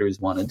marketers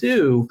want to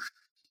do,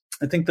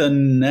 I think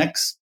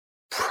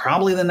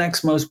probably the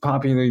next most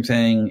popular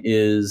thing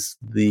is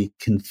the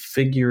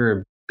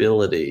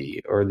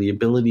configurability, or the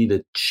ability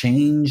to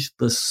change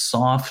the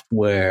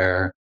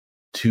software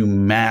to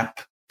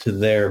map to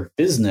their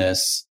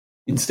business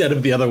instead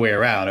of the other way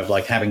around of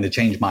like having to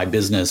change my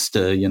business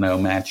to,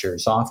 match your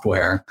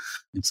software.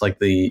 It's like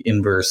the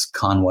inverse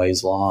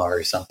Conway's law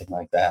or something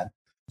like that.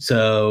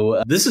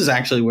 So this is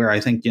actually where I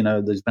think,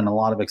 there's been a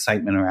lot of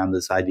excitement around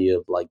this idea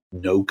of like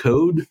no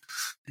code.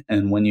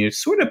 And when you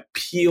sort of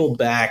peel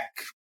back,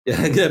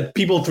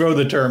 people throw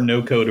the term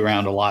no code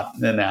around a lot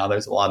now.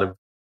 There's a lot of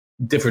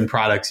different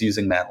products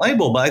using that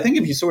label. But I think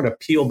if you sort of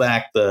peel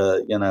back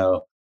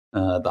the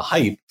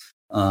hype,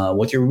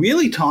 what you're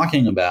really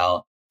talking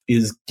about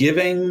is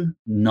giving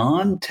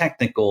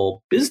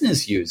non-technical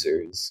business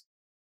users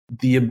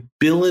the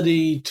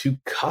ability to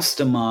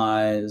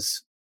customize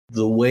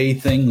the way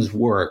things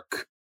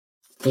work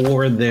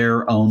for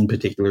their own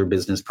particular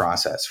business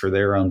process, for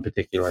their own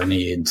particular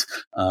needs,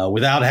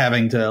 without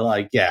having to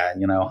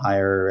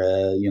hire,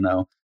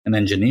 an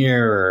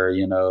engineer or,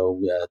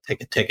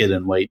 take a ticket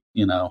and wait,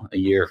 a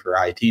year for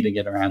IT to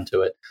get around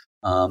to it.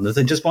 That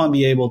they just want to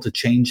be able to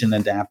change and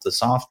adapt the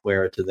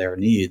software to their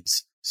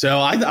needs. So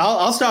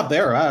I'll stop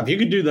there. If you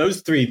could do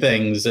those three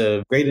things,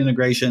 great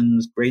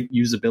integrations, great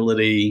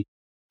usability,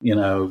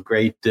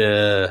 great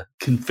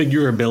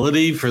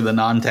configurability for the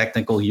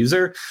non-technical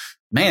user,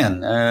 man,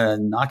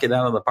 knock it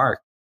out of the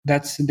park.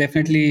 That's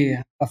definitely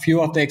a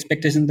few of the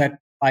expectations that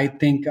I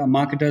think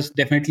marketers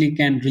definitely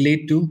can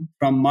relate to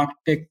from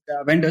Martech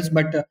vendors.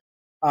 But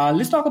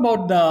let's talk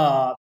about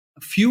the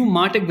few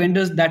Martech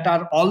vendors that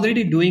are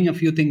already doing a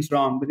few things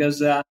wrong,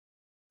 because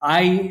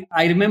I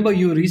remember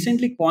you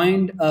recently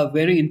coined a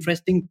very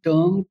interesting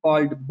term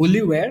called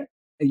bullyware.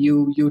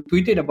 You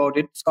tweeted about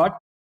it, Scott,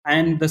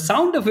 and the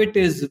sound of it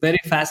is very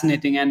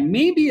fascinating and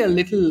maybe a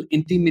little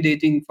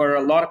intimidating for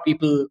a lot of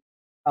people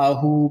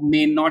who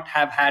may not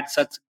have had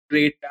such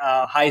great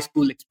high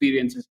school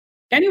experiences.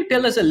 Can you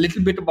tell us a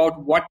little bit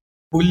about what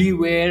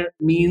bullyware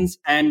means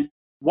and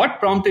what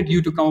prompted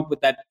you to come up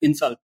with that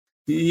insult?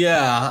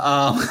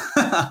 Yeah.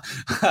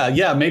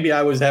 Yeah, maybe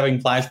I was having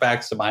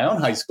flashbacks to my own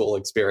high school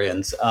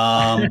experience.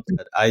 I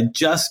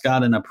just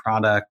got in a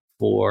product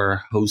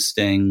for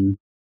hosting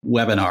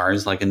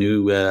webinars, like a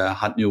new,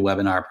 hot new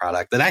webinar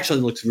product that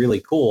actually looks really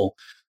cool,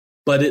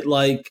 but it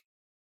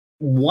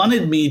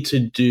wanted me to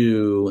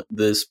do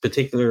this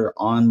particular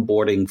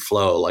onboarding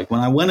flow. Like when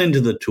I went into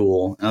the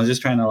tool and I was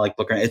just trying to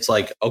look around, it's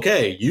like,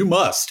 okay, you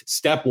must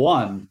step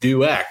 1,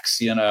 do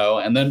X,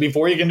 and then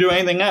before you can do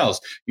anything else,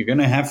 you're going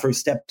to have for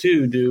step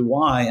 2, do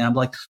Y. And I'm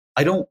like,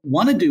 I don't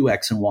want to do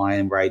X and Y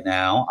right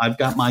now. I've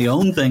got my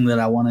own thing that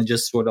I want to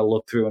just sort of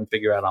look through and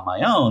figure out on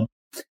my own.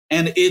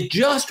 And it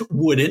just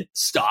wouldn't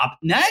stop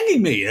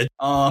nagging me. And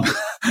I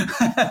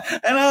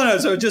don't know.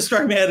 So it just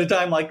struck me at a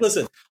time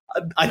listen,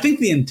 I think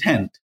the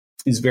intent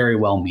is very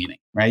well-meaning,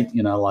 right?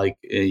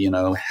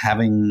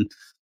 Having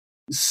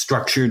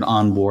structured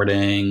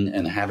onboarding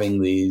and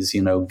having these,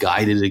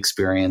 guided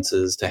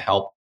experiences to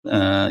help,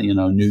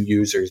 new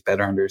users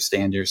better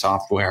understand your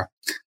software.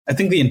 I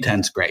think the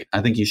intent's great.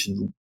 I think you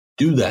should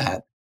do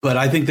that. But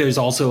I think there's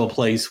also a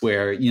place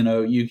where,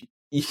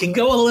 you can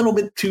go a little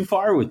bit too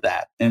far with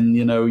that. And,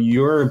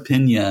 your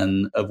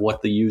opinion of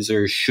what the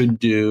user should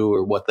do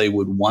or what they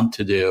would want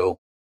to do,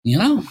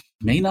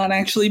 may not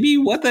actually be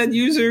what that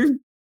user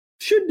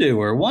should do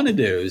or want to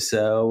do.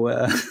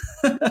 So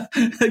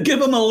give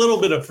them a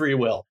little bit of free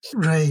will.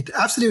 Right.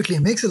 Absolutely.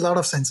 Makes a lot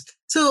of sense.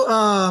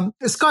 So,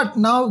 Scott,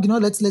 now,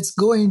 let's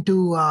go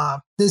into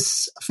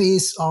this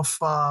phase of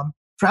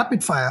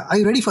rapid fire. Are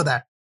you ready for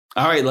that?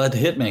 All right.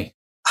 Hit me.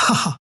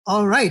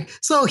 All right.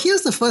 So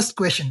here's the first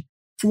question.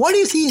 What do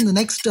you see in the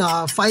next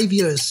 5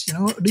 years?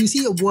 Do you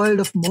see a world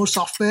of more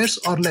softwares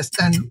or less?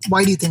 And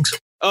why do you think so?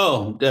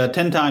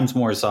 10 times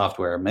more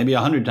software, maybe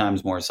 100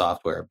 times more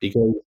software,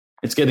 because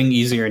it's getting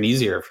easier and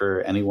easier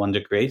for anyone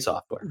to create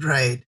software.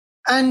 Right.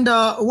 And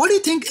what do you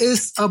think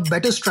is a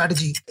better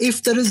strategy?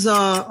 If there is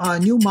a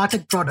new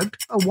Martech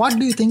product, what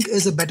do you think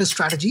is a better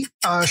strategy?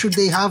 Should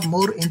they have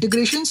more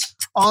integrations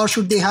or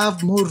should they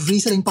have more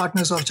reselling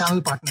partners or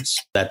channel partners?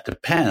 That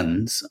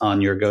depends on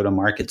your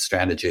go-to-market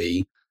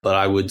strategy. But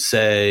I would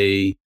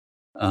say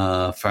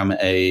from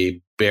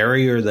a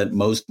barrier that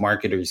most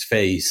marketers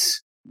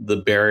face, the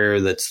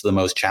barrier that's the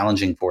most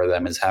challenging for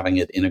them is having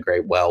it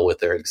integrate well with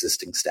their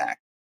existing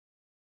stack.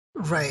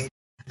 Right.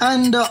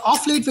 And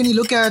off late, when you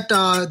look at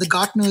the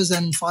Gartners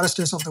and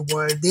Forresters of the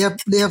world, they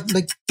have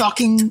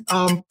talking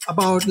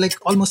about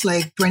almost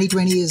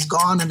 2020 is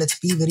gone and let's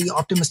be very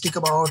optimistic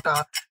about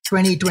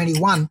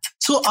 2021.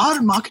 So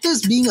are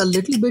marketers being a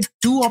little bit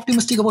too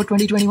optimistic about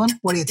 2021?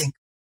 What do you think?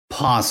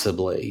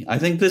 Possibly. I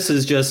think this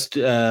is just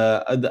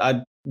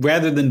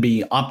rather than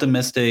be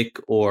optimistic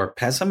or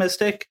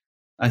pessimistic,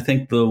 I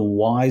think the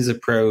wise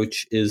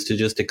approach is to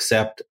just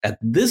accept at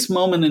this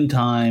moment in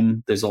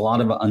time, there's a lot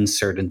of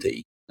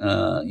uncertainty,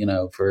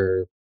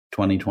 for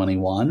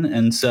 2021.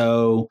 And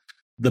so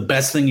the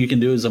best thing you can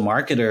do as a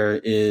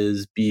marketer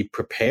is be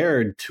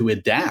prepared to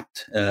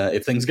adapt.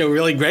 If things go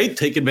really great,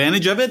 take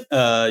advantage of it.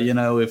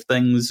 If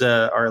things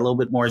are a little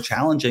bit more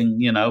challenging,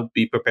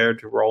 be prepared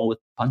to roll with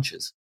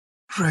punches.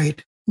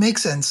 Right.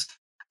 Makes sense.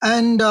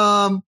 And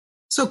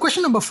so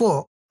question number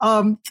 4.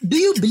 do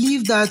you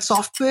believe that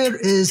software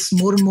is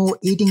more and more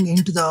eating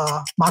into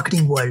the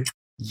marketing world?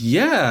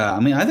 Yeah, I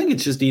mean, I think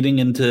it's just eating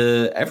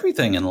into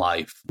everything in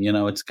life.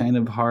 It's kind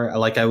of hard.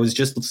 Like I was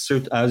just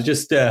I was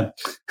just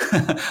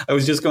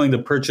going to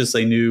purchase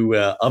a new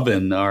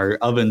oven. Our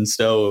oven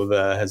stove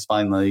has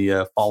finally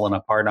fallen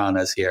apart on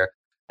us here.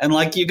 And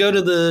like you go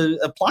to the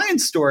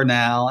appliance store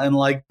now, and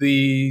like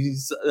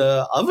these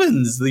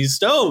ovens, these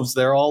stoves,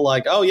 they're all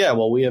like, oh yeah,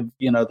 well we have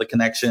the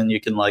connection.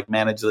 You can like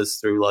manage this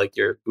through like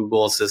your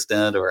Google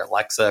Assistant or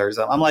Alexa or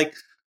something. I'm like,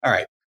 all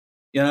right.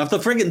 If the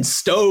friggin'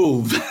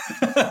 stove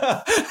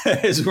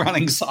is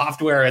running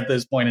software at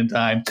this point in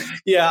time,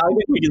 yeah, I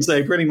think we can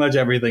say pretty much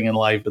everything in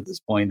life at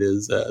this point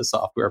is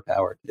software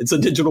powered. It's a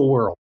digital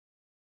world.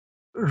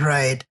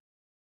 Right.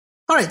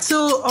 All right.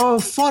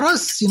 So for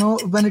us,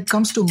 when it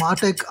comes to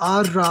Martech,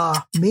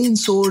 our main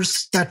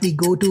source that we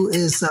go to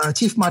is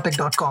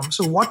chiefmartech.com.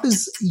 So what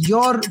is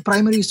your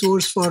primary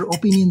source for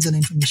opinions and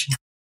information?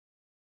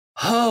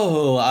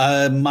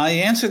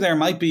 My answer there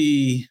might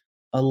be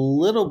a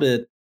little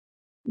bit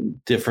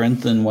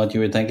different than what you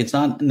would think. It's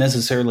not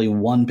necessarily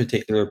one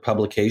particular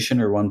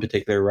publication or one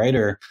particular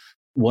writer.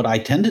 What I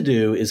tend to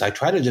do is I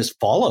try to just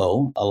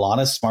follow a lot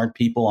of smart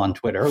people on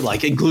Twitter,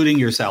 like including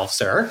yourself,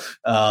 sir.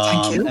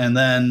 Thank you. And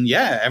then,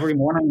 every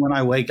morning when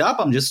I wake up,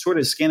 I'm just sort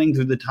of scanning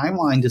through the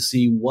timeline to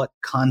see what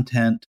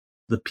content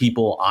the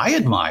people I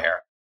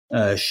admire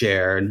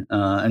shared.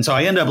 And so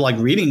I end up like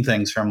reading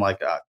things from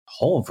like a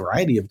whole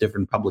variety of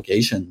different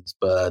publications.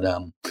 But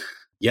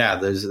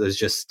there's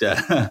just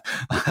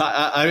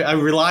I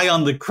rely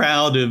on the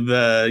crowd of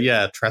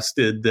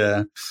trusted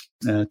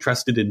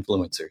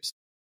influencers.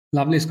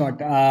 Lovely, Scott.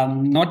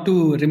 Not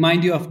to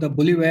remind you of the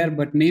bullyware,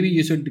 but maybe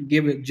you should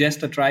give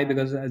Jest a try,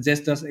 because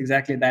Jest does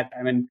exactly that.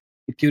 I mean,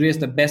 it curates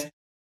the best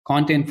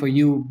content for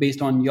you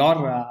based on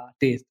your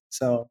taste.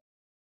 So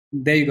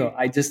there you go.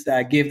 I just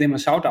gave them a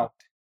shout out.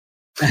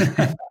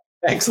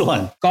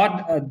 Excellent.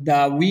 Scott,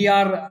 we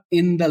are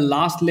in the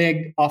last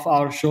leg of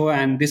our show,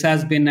 and this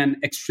has been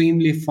an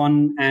extremely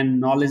fun and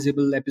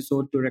knowledgeable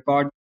episode to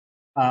record.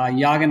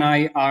 Yag and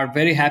I are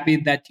very happy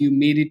that you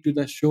made it to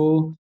the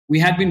show. We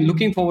had been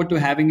looking forward to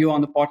having you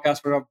on the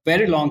podcast for a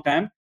very long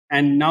time.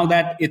 And now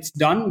that it's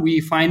done,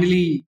 we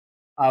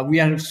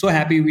are so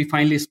happy we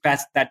finally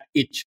scratched that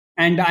itch.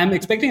 And I'm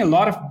expecting a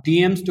lot of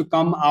DMs to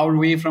come our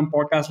way from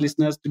podcast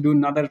listeners to do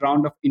another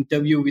round of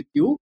interview with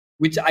you,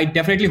 which I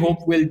definitely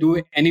hope we'll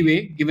do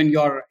anyway, given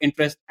your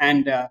interest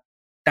and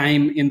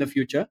time in the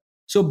future.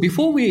 So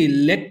before we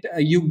let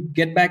you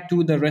get back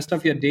to the rest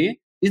of your day,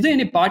 is there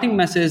any parting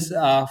message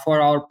for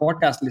our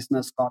podcast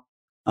listeners, Scott?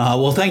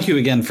 Well, thank you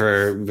again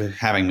for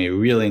having me.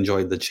 Really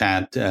enjoyed the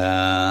chat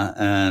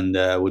and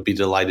would be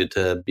delighted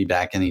to be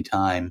back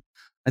anytime.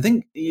 I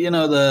think,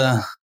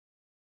 the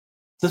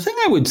thing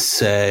I would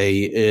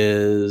say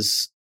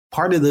is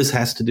part of this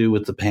has to do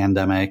with the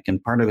pandemic,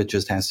 and part of it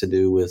just has to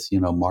do with,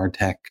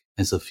 Martech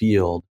as a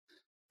field.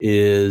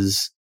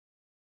 Is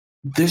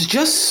there's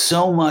just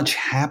so much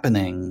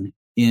happening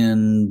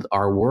in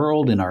our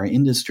world, in our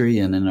industry,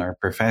 and in our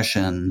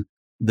profession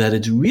that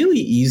it's really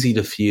easy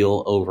to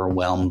feel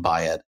overwhelmed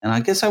by it. And I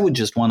guess I would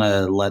just want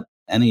to let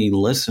any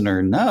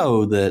listener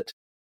know that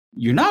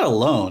you're not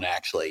alone,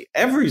 actually.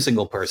 Every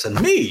single person,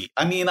 me,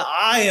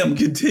 I am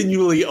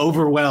continually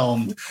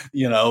overwhelmed,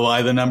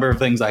 by the number of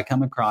things I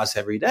come across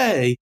every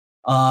day.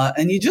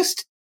 And you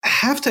just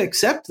have to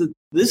accept that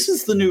this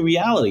is the new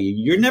reality.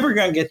 You're never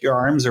going to get your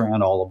arms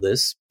around all of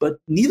this, but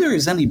neither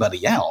is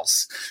anybody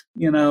else.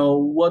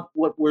 What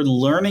we're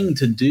learning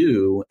to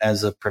do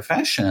as a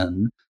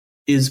profession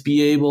is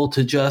be able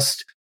to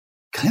just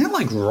kind of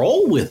like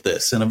roll with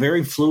this in a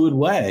very fluid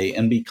way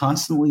and be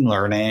constantly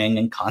learning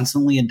and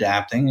constantly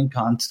adapting and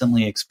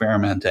constantly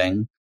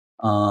experimenting.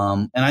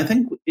 And I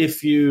think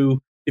if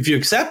you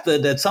accept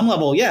that at some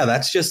level,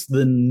 that's just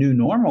the new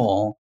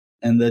normal,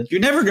 and that you're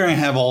never going to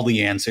have all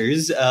the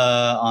answers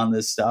on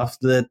this stuff,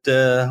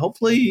 that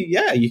hopefully,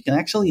 you can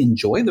actually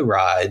enjoy the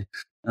ride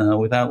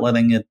without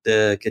letting it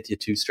get you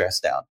too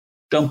stressed out.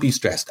 Don't be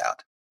stressed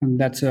out. And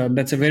that's a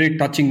very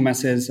touching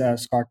message,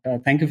 Scott.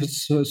 Thank you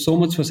so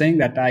much for saying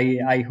that.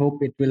 I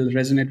hope it will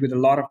resonate with a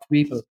lot of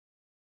people.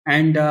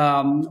 And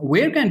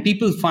where can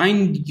people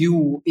find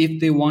you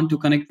if they want to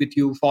connect with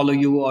you, follow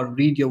you, or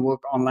read your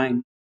work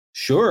online?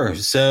 Sure.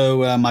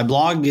 So my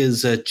blog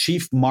is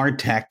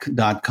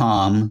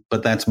chiefmartech.com,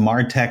 but that's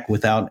Martech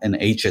without an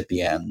H at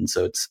the end.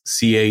 So it's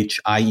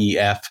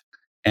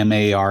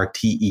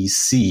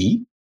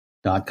ChiefMartech.com.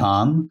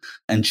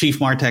 And Chief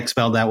Martech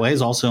spelled that way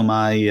is also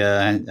my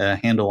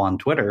handle on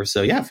Twitter.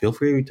 So feel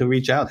free to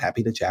reach out.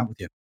 Happy to chat with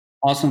you.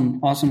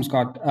 Awesome,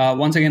 Scott.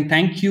 Once again,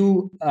 thank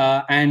you.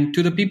 And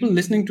to the people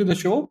listening to the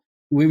show,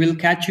 we will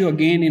catch you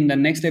again in the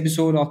next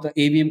episode of the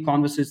AVM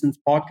Conversations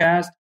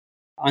podcast.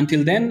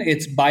 Until then,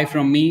 it's bye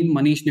from me,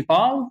 Manish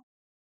Nepal.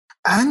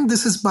 And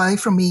this is bye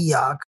from me,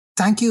 Yag.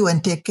 Thank you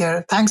and take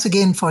care. Thanks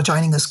again for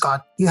joining us,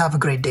 Scott. You have a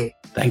great day.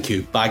 Thank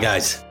you. Bye,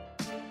 guys.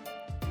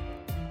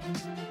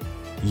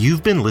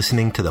 You've been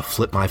listening to the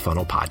Flip My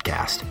Funnel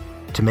podcast.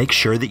 To make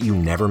sure that you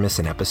never miss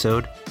an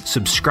episode,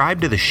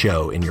 subscribe to the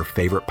show in your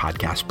favorite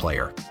podcast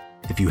player.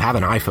 If you have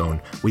an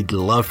iPhone, we'd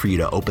love for you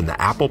to open the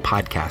Apple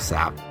Podcasts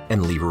app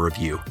and leave a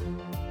review.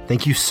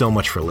 Thank you so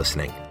much for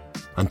listening.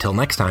 Until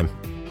next time.